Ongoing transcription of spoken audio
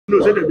No,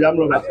 say they be armed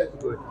robbers.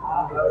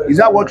 Is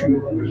that what you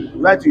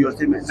write to your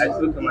statement? I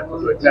told them I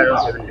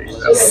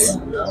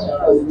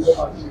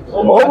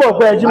mọ̀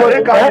pé ẹjí mọ́tò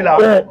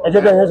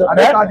ẹ̀jẹ̀ kan yẹn sọ.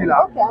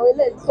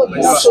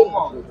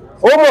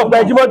 Ó mọ̀ pé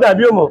ẹjí mọ́tò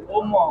àbí ó mọ̀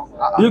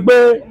wípé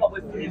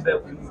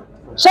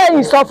ṣé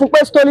yìí sọ fún pé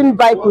stolen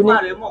vehicle ni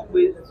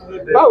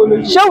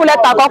ṣé òun lẹ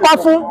tà kọ́kọ́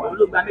fún.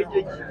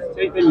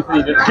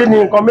 kí ni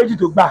nǹkan méjì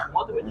tó gbà.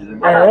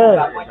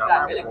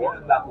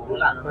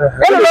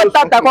 èló ló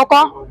tà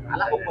kọ́kọ́.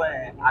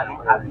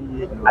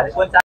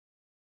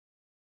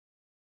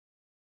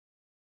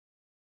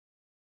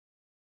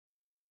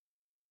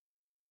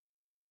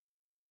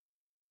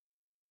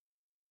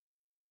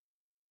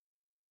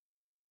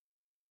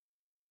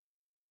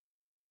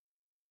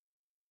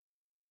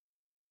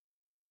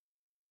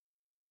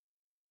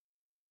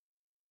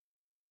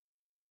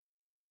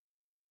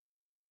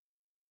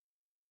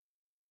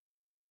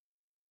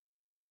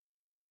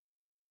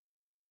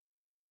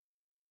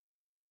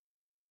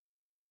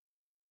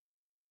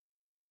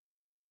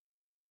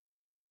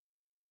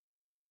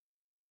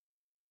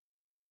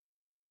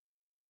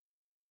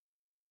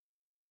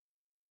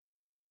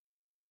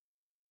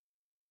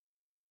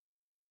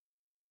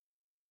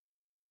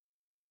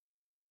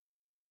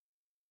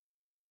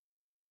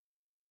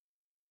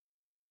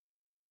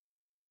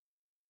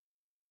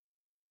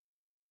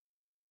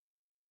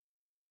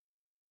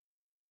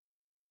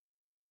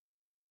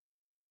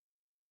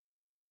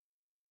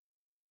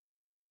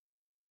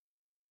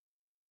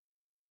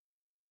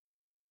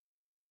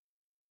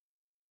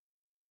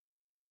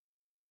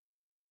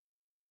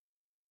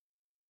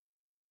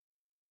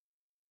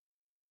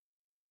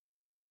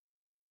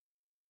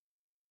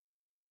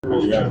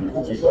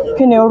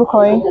 Kí ni orúkọ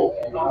yín?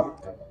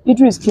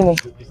 Idris kí ni?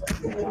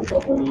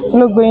 Kí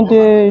ló gbé yín dé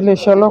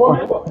iléeṣẹ́ ọlọ́pàá?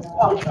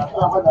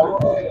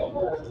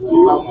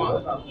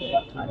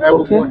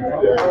 Okay.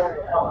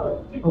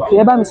 Okay,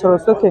 ẹ bá mi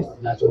sọ̀rọ̀ sókè.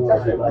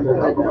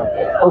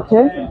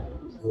 Okay.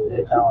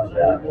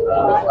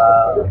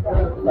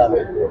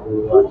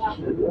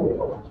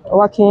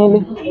 Wá kí yín lé.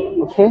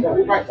 Okay.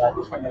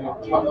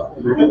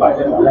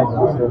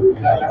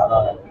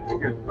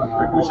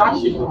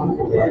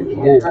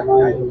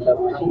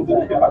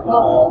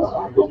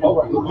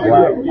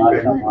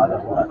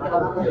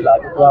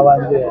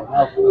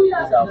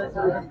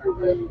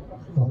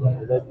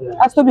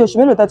 A tó bí oṣù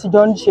mélòó tá ti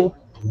jọ ń ṣe?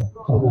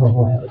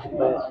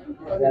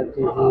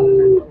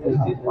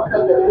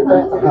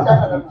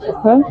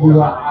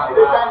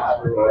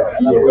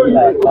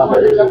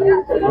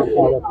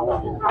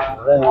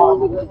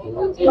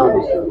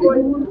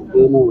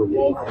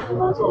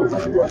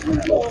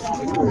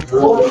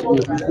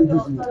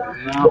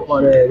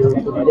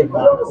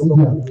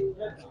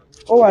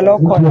 Ó wà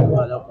lọ́kàn.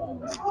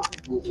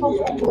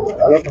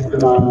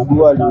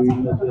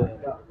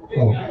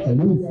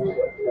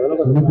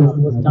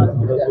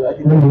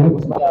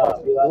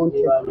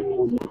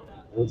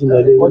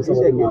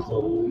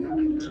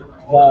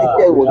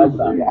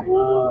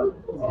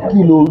 Kí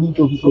ló rí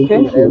tó fi ṣe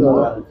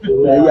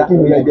ẹ̀yà kí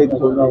ni ẹ̀jẹ̀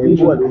tó náà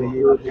ìlú wà lórí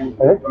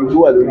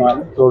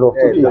sọ̀rọ̀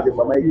kí ni ẹ̀jẹ̀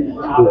màmá yìí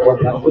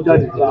ó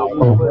jáde sí àwọn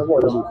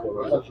ẹ̀wọ̀n lórí sọ̀rọ̀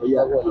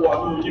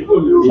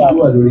ìlú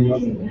wà lórí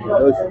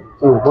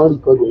lọ́sùn tó rí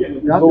kọjú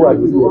tó wà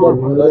lórí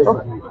lọ́sùn.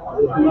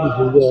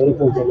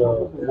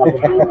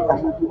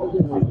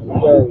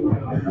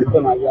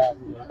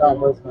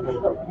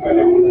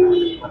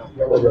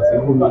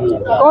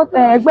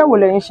 Ẹgbẹ́ wo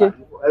lẹ́yìn ṣe?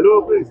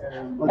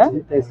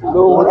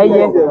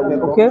 Ẹyẹ,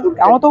 okay.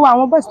 Àwọn tó wà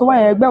àwọn bọ́ọ̀sì tó wà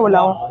yẹn ẹgbẹ́ wo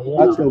làwọn?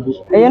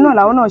 Ẹyẹ náà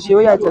làwọn náà ṣe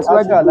ó yà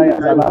ìtẹ̀síwájú.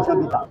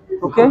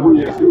 Okay.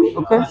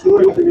 Okay.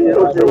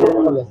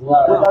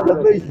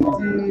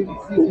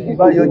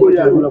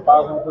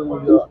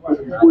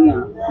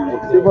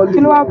 Kí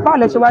ló wá báwo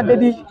lẹ ṣe wá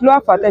débi? Kí ló wá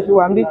fà tẹ́ fi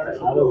wà ń bí?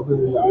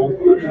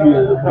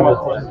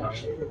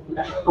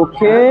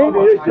 Okay.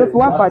 Ló fi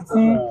wá fà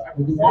tí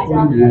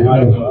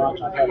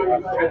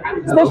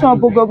station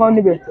bo gangan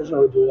níbẹ̀.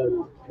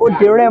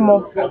 Ode Remo.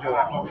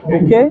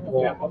 Okay.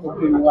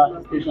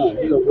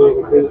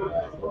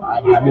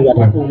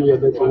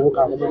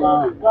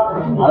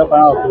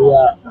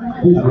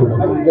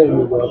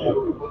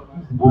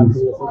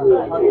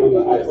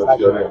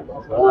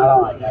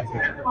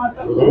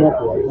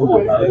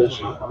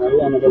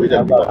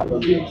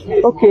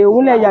 Okay,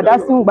 òun lẹ yàdá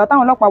sí ìgbà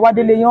táwọn ọlọ́pàá wá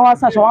délé yín wá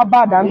ṣàṣọ wá bá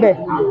àdá ń bẹ̀.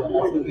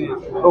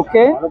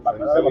 Okay.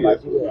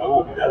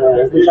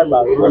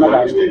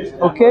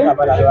 Okay.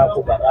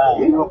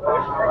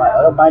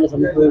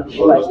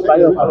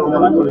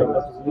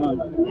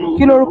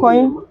 Kí lorúkọ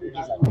yín?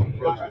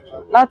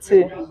 Láti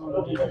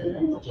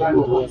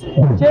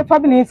ṣé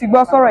fábílì yín ti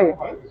gbọ́ sọ̀rọ̀ yẹn?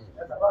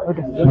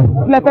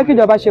 Kí lẹ fẹ́ kí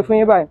ìjọba ṣe fún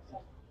yín báyìí?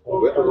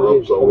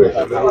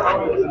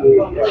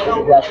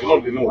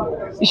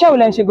 Iṣẹ́ wo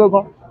lẹ ń ṣe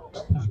gangan?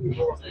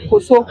 Kò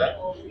so.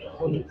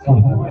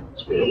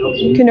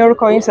 Kí ni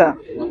orúkọ yín sà?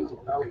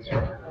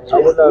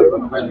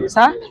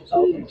 Sá?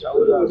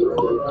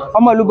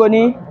 Ọmọ ìlú bo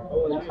ni?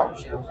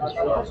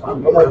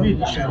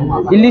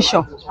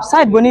 Ilésàn.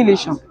 Side bo ní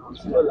Ilésàn.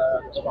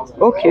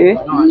 Okay.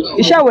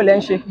 Iṣẹ́ wo lẹ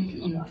ń ṣe?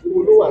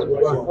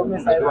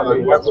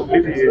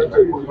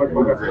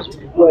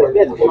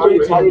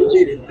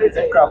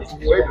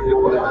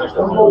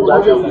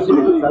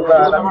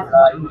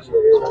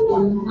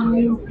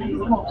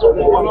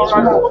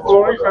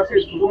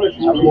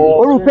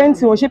 Oru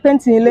painting, o ṣe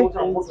painting ilé.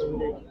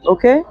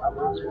 Okay.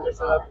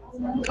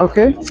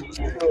 Okay.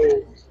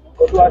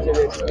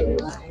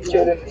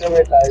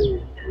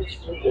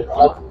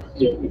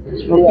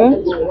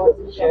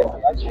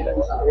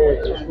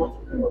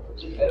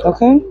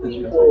 Okay.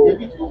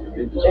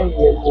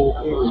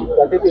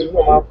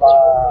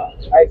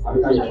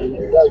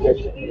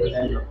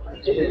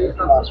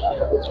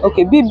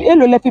 Okay, bí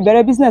èló lẹ fi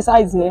bẹ̀rẹ̀ business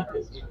eyes yẹn?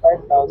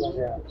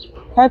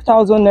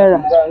 5,000 naira.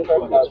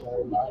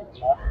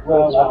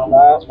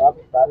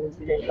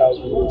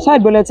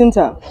 Side bulletin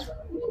ta.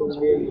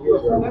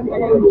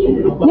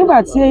 Nígbà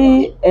tí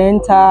ẹ ń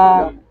ta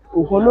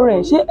oògùn olóró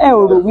yẹn, ṣé ẹ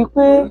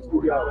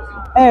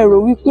rò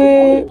wípé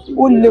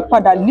ó lè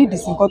padà lead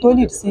sí nǹkan tó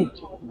lead sí?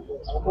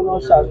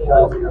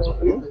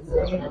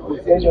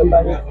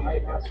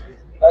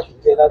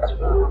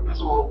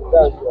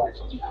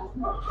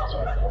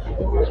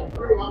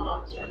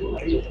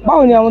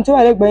 Báwo ni àwọn tó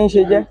wà lẹ́gbẹ̀ẹ́ yín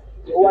ṣe jẹ́?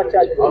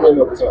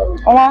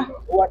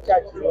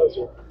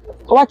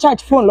 Ó wá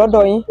charge phone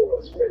lọ́dọ̀ yín.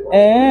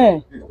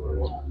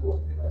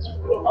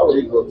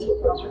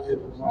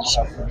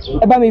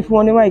 Ẹ bá mi fún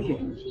wọn ní máìkì.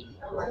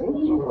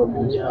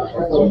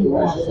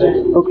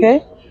 Okay.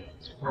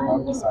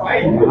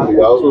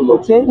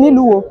 Okay,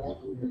 nílùú wo?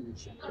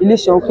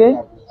 Iléṣà, okay.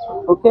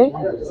 Okay.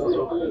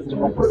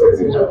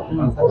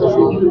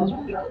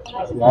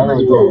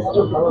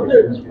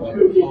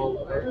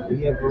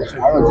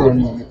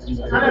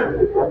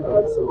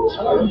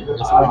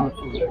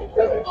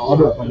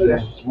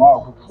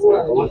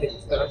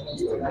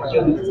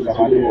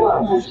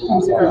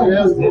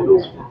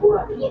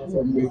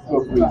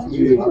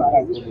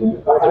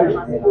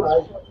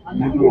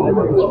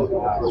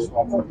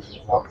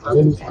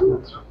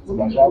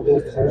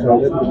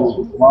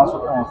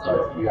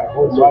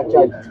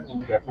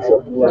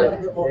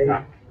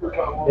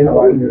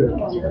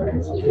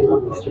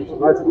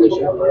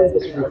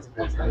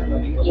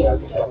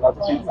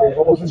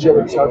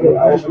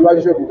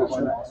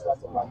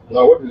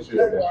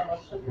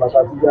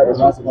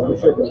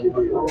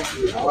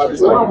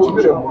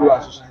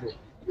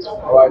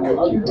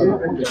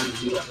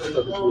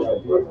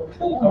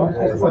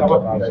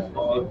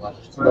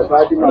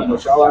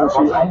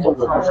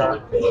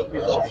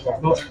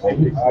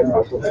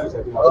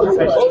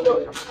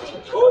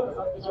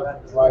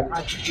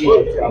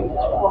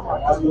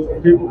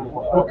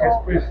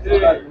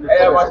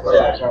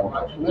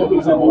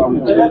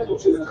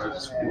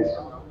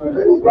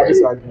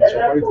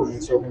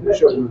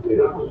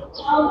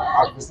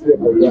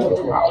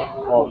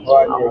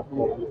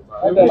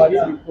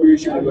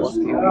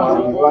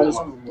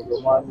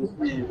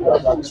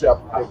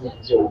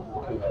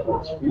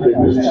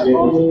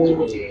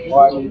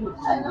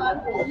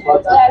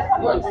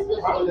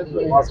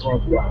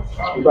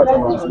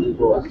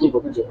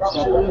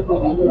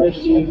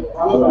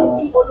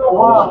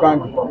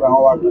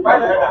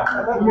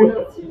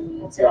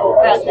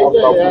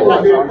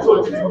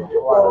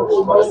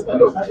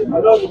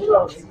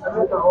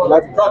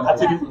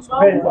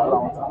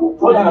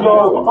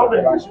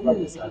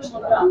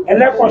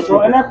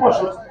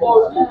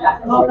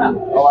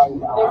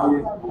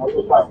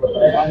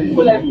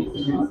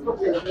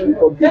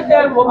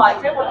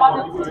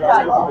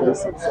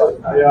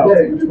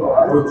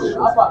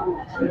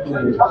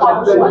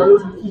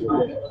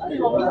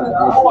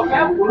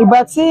 Ìgbà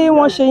tí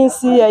wọ́n ṣe yín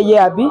sí ẹyẹ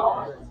àbí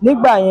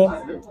nígbà yẹn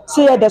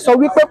tí ẹ dẹ̀ sọ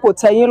wípé kò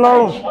tẹ́ yín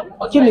lọ́rùn,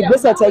 kí ni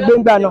ìgbésẹ̀ tẹ́ gbé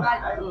ńgbà náà?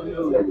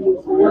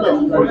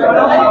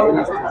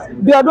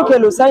 Bí ọdún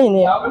kelo sẹ́yìn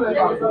ni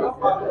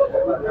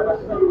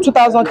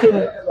 2000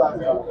 kini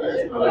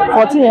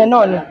 14 yẹn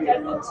náà ni.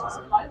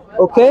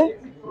 Okay.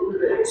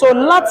 So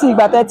láti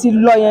ìgbà tẹ́ ti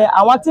lọ yẹn,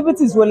 àwọn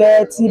activities wo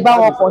lẹ ti bá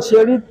wọn kàn ṣe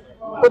rí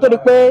kó tó di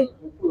pé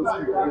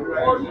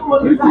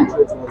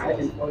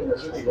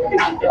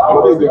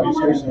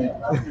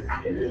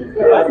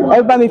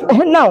ẹ bá mi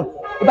now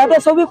ìgbà tẹ́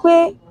sọ wípé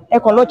ẹ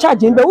kàn lọ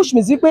charge ń bẹ, which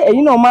means wípé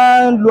ẹ̀yin náà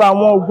máa ń lo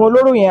àwọn oògùn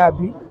olóró yẹn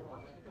àbí?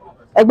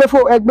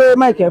 Ẹgbẹ́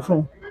mic ẹ fún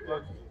un.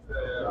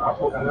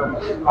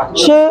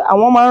 Ṣé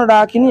àwọn máa ń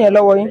ra kinní yẹn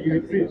lọ́wọ́ yín?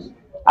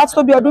 Á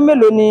tó bí ọdún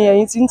mélòó ni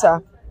ẹ̀yin ti ń tà?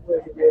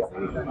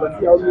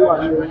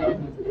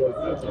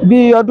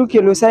 Bí ọdún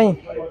kelo sẹ́yìn?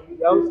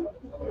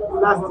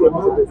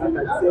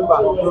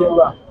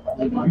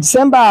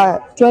 December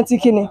 20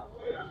 kini?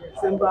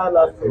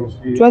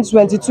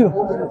 2022.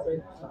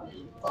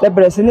 Lẹ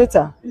bẹ̀rẹ̀ sí ní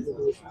tà.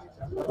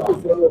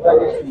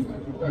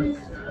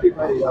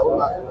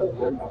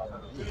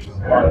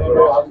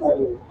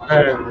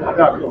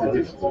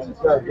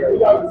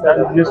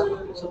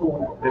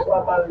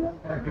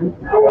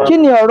 Kí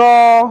ni ọ̀rọ̀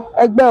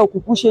ẹgbẹ́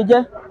òkùnkùn ṣe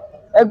jẹ́?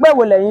 Ẹgbẹ́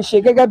wo lẹ̀yin ṣe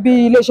gẹ́gẹ́ bí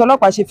iléeṣẹ́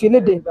ọlọ́pàá ṣe fi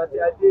léde?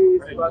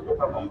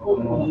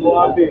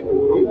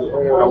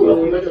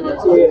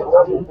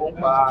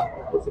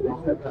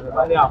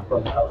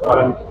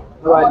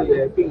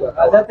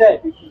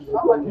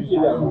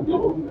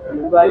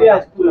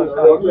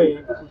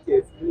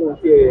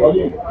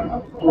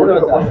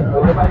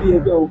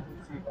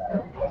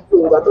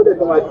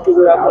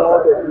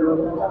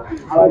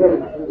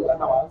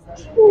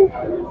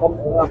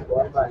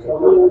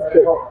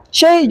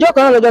 ṣé ìjọ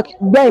kan náà lọ́jọ́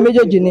gbẹ̀yìn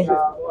méjèèjì ni?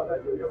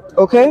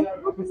 Okay.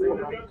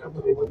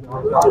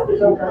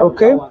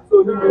 Okay.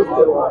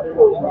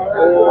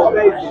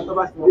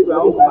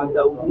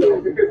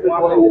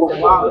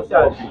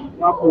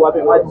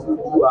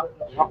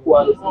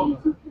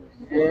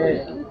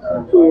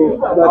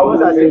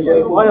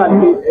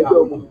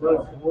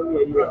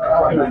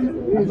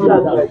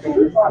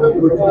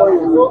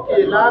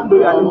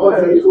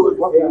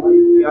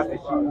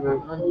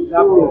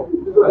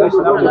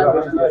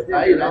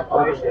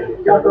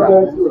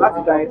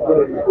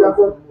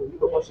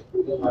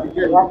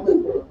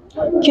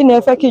 Kí ni ẹ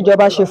fẹ́ kí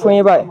ìjọba ṣe fún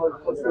yín báyìí?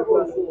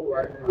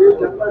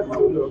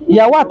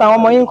 Ìyàwó àtàwọn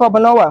ọmọ yín ń kọ́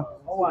bọ́ná wà?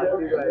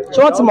 Ṣé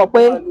wọ́n ti mọ̀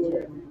pé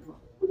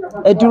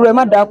ẹ̀dùrú ẹ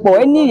má dàpọ̀?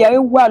 Ẹ ní ìyàwó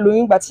wà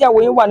lóyún ìgbà tí ìyàwó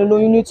yín wà nínú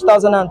oyún ní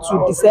 2002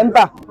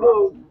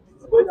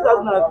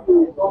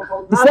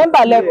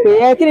 December lẹ pé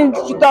ẹ kí ni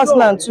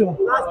 2002?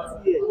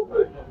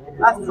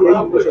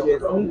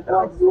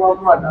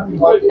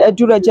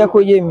 Ẹ̀dùrú ẹ jẹ́ kó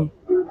yé mi.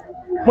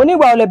 Mo ní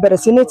ìgbà wo lẹ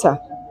bẹ̀rẹ̀ sí níta?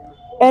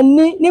 Ẹ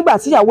ní nígbà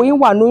tí ìyàwó yín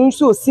wà lóyún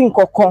sí ò sí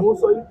nǹkan kan. Mo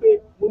sọ wípé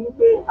mo ní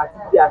pé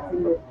àti àti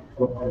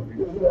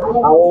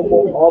àwọn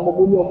ọmọ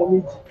mo ní ọmọ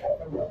méjì.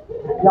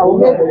 Ìyàwó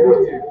méjì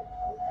báyìí.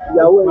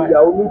 Ìyàwó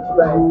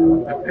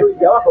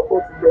àkọ́kọ́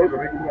ti lọ sí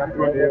ní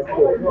àtúnyẹ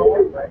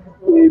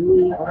èmi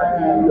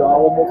àti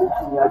àwọn ọmọ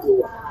méjì ní àjọ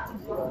wà.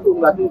 Tó ń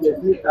gbà tó yẹ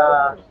níta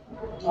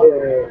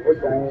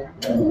ọjà yẹn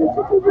ní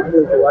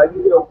ìṣẹ̀ṣẹ̀ wá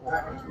nílé ọ̀kan.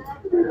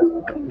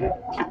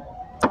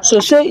 So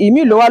ṣé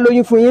ìmí ló wá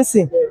lóyún fún yín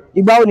sìn?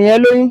 Ìgbà wo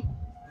nìyẹn lóyún?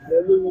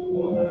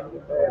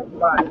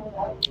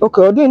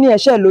 Okay, ọdún ní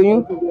ẹ̀ṣẹ̀ lóyún.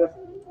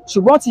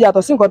 Ṣùgbọ́n ti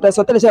yàtọ̀ sí nǹkan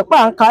tẹ̀sán tẹ́lẹ̀ ṣe pé à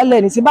ń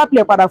kálẹ̀ ní tí bá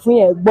pìlẹ̀ padà fún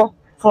yẹn gbọ́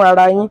fún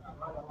ara yín.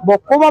 Bọ̀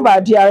kó má bàa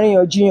di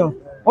àríyànjiyàn.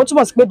 Ó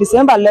túmọ̀ sí pé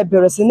December lẹ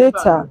bẹ̀rẹ̀ sí ní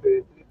ìta.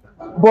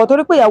 Bọ̀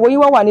torí pé ìyàwó yín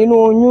wà nínú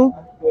oyún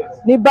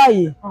ní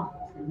báyìí.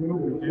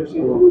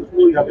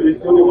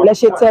 Lẹ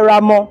ṣe tẹra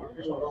mọ́.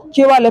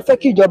 Kí wá lẹ fẹ́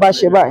kí ìjọba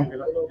ṣe báyìí?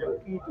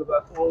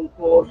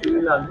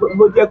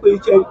 Mo jẹ́ pé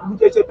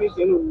iṣẹ́ pé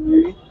iṣẹ́ nù mí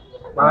rí.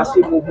 Màá ṣe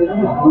mo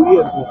lórí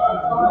ẹ̀bùn.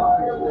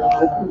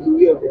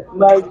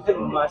 Máa rí iṣẹ́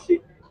mi máa ṣe.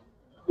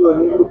 Bí o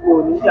ní gbogbo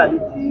oníjà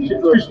nídìí.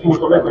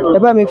 Ẹ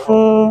bá mi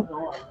fún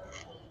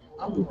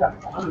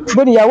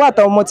bó ni ìyàwó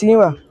àtàwọn ọmọ ti yín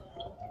wà?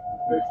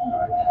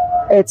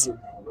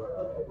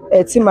 Ẹ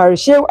ti màrí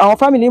ṣé àwọn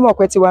fámìlì mọ̀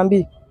pé ti wà ń bì?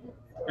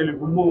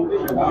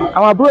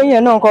 Àwọn àbúrò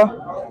yín náà ńkọ́?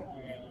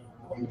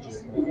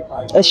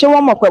 Ẹ ṣé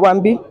wọ́n mọ̀ pé wà ń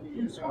bì?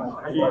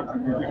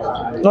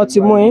 Wọ́n ti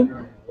mú yín.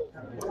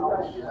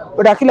 Ó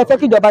dà kí lẹ fẹ́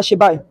kí ìjọba ṣe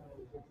báyìí?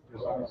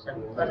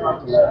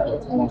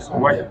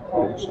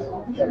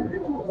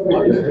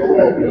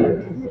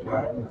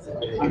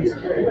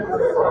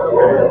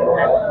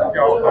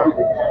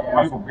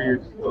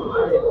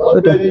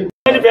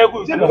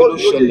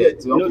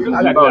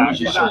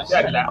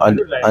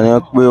 Àní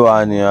pé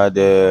wà ní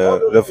adẹ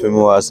ló fi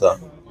mú wa sà.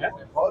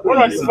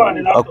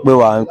 Ó pé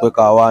wà ní pé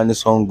ká wá ní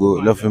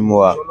Ṣàngó ló fi mú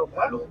wa.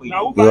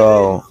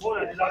 Irọ́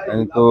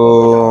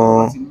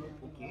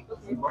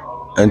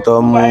ẹni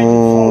tó mú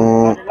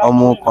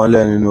ọmú kan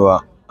lẹ̀ nínú wa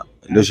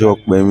ló ṣe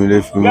pè mí ló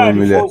fi mú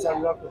mi lẹ̀.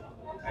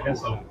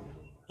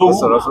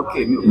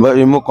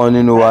 Imú kan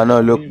nínú wa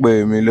náà ló pè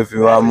mí ló fi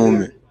wá mú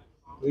mi.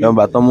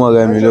 Yọ̀ǹbà tọ́mọ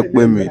rẹ̀ mi ló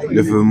pè mí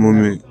ló fi mú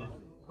mi.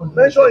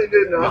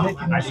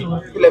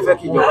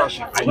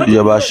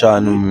 Ìjọba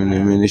ṣàánú mi ni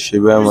mi ní ṣe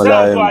bẹ́ẹ̀ mọ́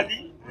láyé mi.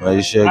 Màá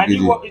ṣiṣẹ́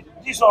gidi.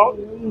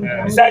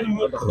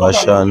 Ìjọba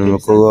ṣàánú mi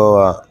kó rọ̀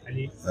wá.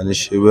 Màá ní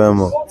ṣe bẹ́ẹ̀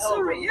mọ́.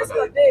 Sorry,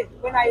 yesterday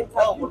when I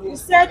interviewed you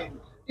said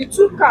the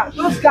two cars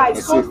those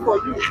guys sold for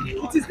you.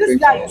 It is this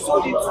guy you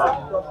sold it to.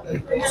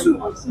 The two.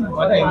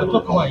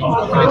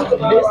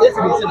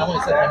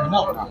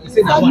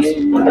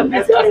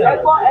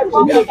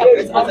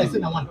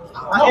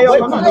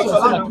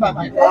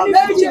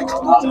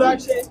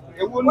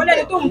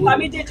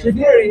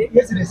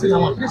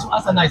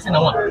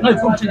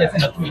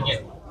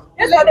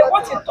 Yesterday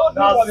what he told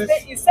me was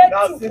he said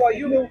two for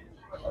you.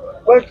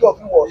 When two of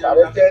you was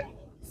arrested,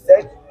 he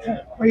said two.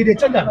 When they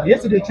change that,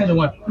 yesterday they changed the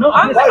one. No,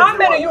 How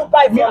many you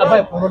buy? Me, I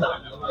buy Corona.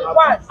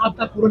 What?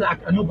 After Corona, I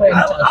cannot buy any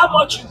charger. How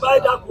much you buy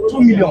that Corona?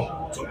 2 million.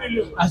 2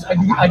 million.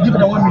 I give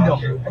them 1 million.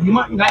 And the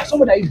man, like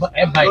somebody I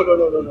buy.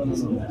 No. This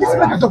is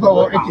what I talk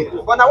about. Okay.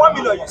 But now 1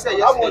 million, you say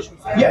yes. How much?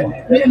 Yeah.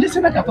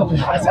 Listen, like I talk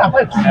about. I say I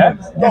buy 2 million.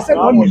 They said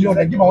 1 million.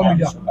 They give me 1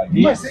 million.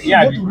 The man say if you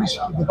want to reach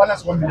the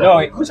balance 1 million. No,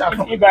 if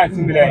you buy 2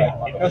 million,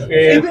 it does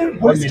pay. Even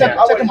police check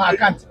my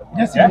account.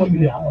 They say 1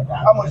 million.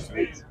 How much?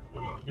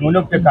 You will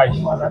not pay cash.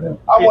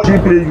 How much do you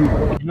pay you?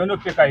 You will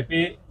not pay cash. You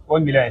pay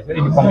 1 million. So if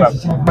you come back,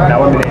 now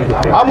 1 million.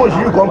 How much do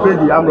you compare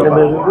the arm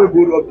robber? We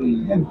go up The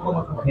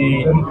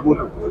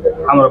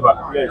arm robber.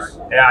 Yes.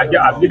 I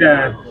give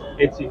them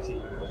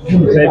 850. You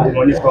said the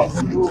money come.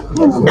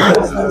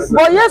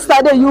 But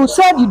yesterday you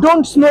said you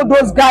don't know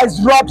those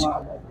guys robbed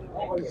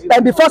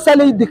and before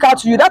selling the car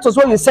to you. That was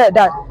what you said.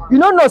 That you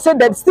don't know, say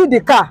that still the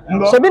car.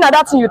 So being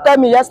that thing you tell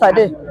me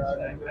yesterday.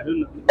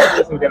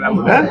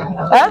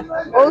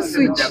 On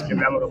switch.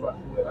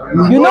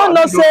 You don't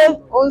know, say.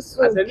 On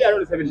switch. I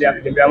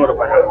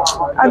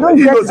don't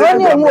get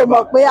any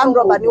more. I'm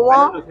rubber. You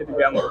want?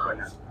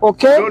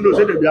 Okay. No,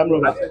 say they be armed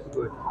robbers.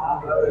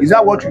 Is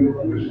that what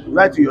you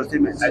write to your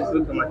statement? I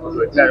told them I told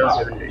you.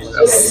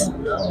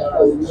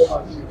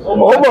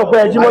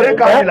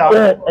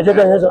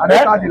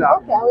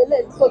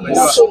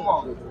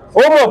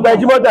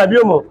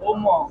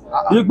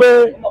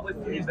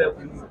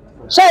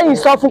 Ṣé yìí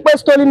sọ fún pé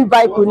stolen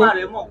vehicle ni?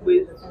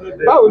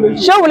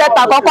 Ṣé òun lẹ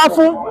tà kọ́kọ́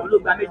fún?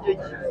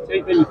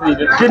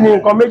 Kí ni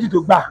nǹkan méjì tó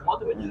gbà?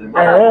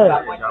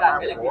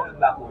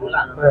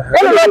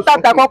 Èló ló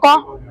tà kọ́kọ́?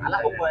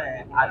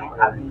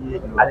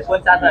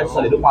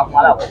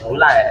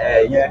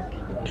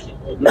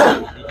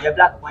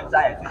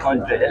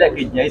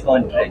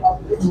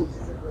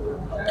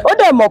 Ó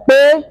dẹ̀ mọ̀ pé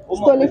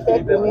stolen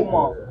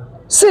vehicle.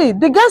 see,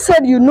 the guy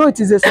said you know it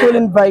is a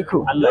stolen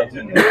vehicle. No,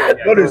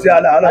 they say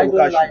Allah, Allah will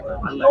catch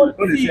you. No,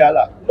 they say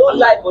Allah. No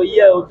lie for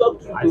here, we'll talk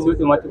to you.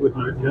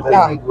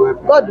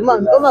 God,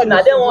 man, come on.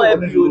 Now they won't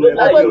help you. No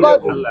lie.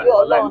 God, you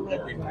alone.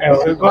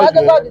 God,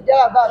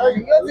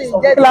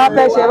 la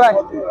fẹ́ ṣe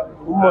báyìí.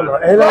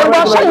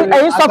 Ọgbọ́n ṣé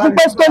ẹ̀yin sọ fún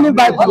pé stolen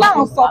vehicle?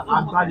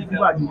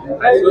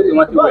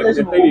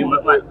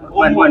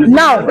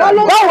 Now,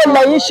 báwo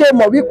lẹ̀yin ṣe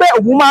mọ̀ wípé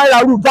òun máa ń ra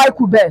irú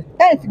vehicle bẹ́ẹ̀?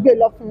 Ẹ̀ ti gbé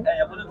lọ fún.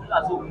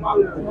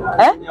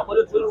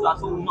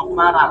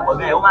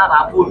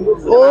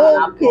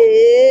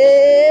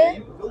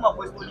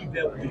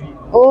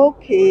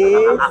 Okay,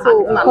 so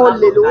nǹkan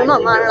lè lòun náà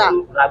máa ń rà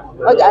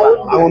ọjà yóò.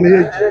 Àwọn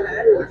méjèèjì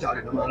ọjà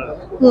rẹ̀ náà máa ń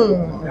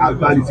rà.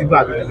 Àgbàlì tí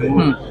bàbá rẹ̀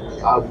ní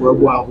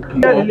àgbọ̀gbọ̀ àbùkí.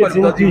 Ilé ti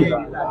ń dì,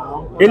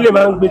 ilé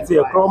máa ń gbé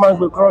tiẹ̀ kọ́, máa ń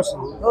gbé cross.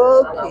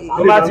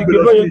 Tó bá ti gbé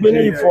bóyá gbé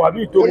ní Ifọ̀ àbí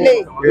Ìtòkù,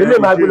 ilé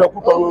máa gbé lọ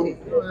Kútọ̀nù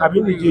àbí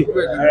Nìjẹ̀.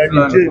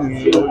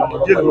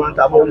 Nìjẹ̀ ló máa ń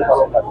ta mọ́tò,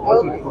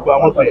 gbogbo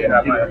àwọn mọ́tò yẹn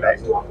Nìjẹ̀.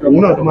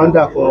 Òun náà tó máa ń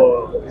dà kọ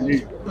ilé.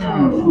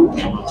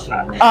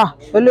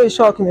 Eléyìí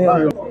shock mi.